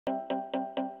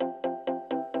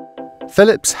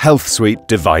Philips HealthSuite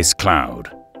Device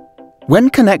Cloud. When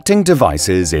connecting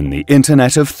devices in the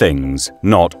Internet of Things,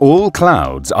 not all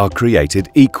clouds are created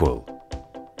equal.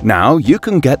 Now you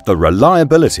can get the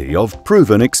reliability of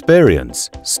proven experience,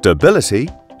 stability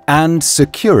and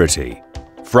security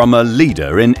from a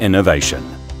leader in innovation.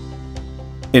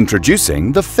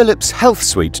 Introducing the Philips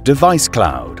HealthSuite Device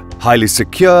Cloud. Highly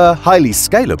secure, highly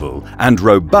scalable and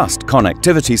robust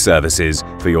connectivity services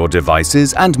for your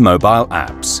devices and mobile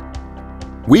apps.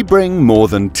 We bring more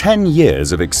than 10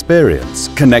 years of experience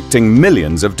connecting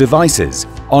millions of devices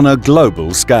on a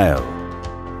global scale,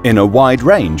 in a wide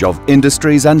range of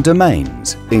industries and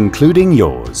domains, including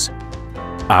yours.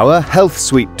 Our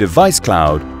HealthSuite Device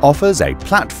Cloud offers a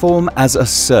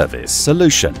platform-as-a-service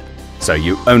solution, so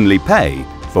you only pay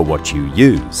for what you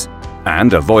use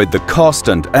and avoid the cost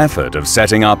and effort of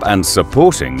setting up and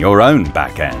supporting your own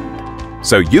back-end,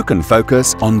 so you can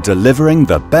focus on delivering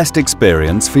the best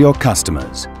experience for your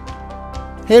customers.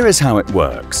 Here is how it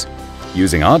works.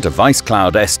 Using our Device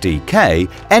Cloud SDK,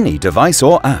 any device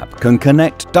or app can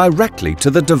connect directly to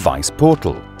the device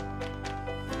portal.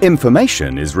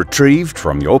 Information is retrieved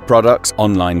from your product's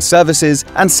online services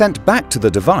and sent back to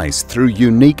the device through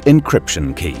unique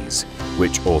encryption keys,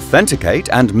 which authenticate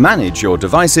and manage your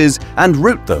devices and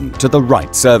route them to the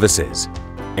right services,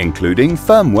 including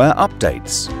firmware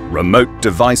updates, remote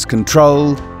device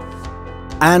control,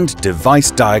 and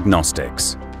device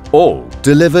diagnostics, all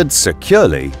delivered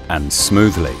securely and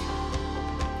smoothly.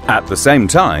 At the same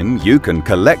time, you can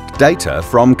collect data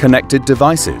from connected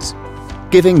devices,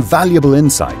 giving valuable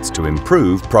insights to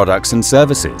improve products and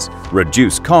services,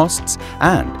 reduce costs,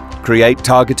 and create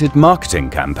targeted marketing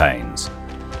campaigns.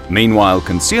 Meanwhile,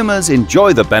 consumers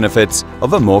enjoy the benefits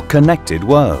of a more connected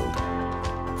world.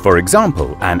 For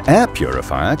example, an air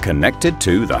purifier connected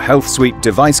to the HealthSuite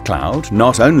Device Cloud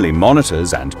not only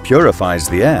monitors and purifies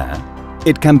the air,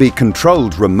 it can be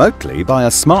controlled remotely by a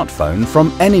smartphone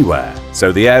from anywhere,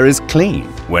 so the air is clean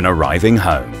when arriving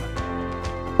home.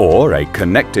 Or a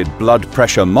connected blood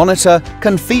pressure monitor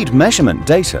can feed measurement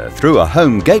data through a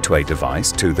home gateway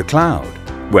device to the cloud,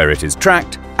 where it is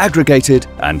tracked, aggregated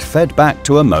and fed back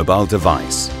to a mobile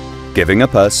device, giving a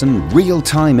person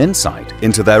real-time insight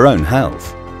into their own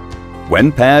health.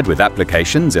 When paired with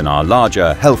applications in our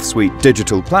larger HealthSuite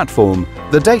digital platform,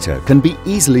 the data can be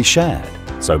easily shared,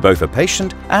 so both a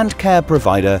patient and care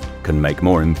provider can make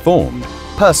more informed,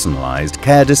 personalized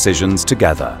care decisions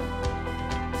together.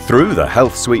 Through the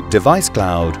HealthSuite Device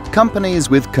Cloud, companies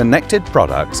with connected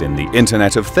products in the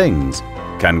Internet of Things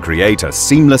can create a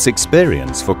seamless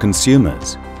experience for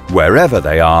consumers, wherever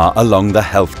they are along the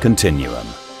health continuum,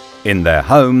 in their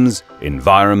homes,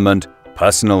 environment,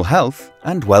 personal health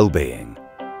and well-being.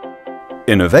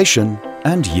 Innovation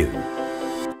and you.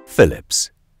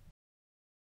 Philips.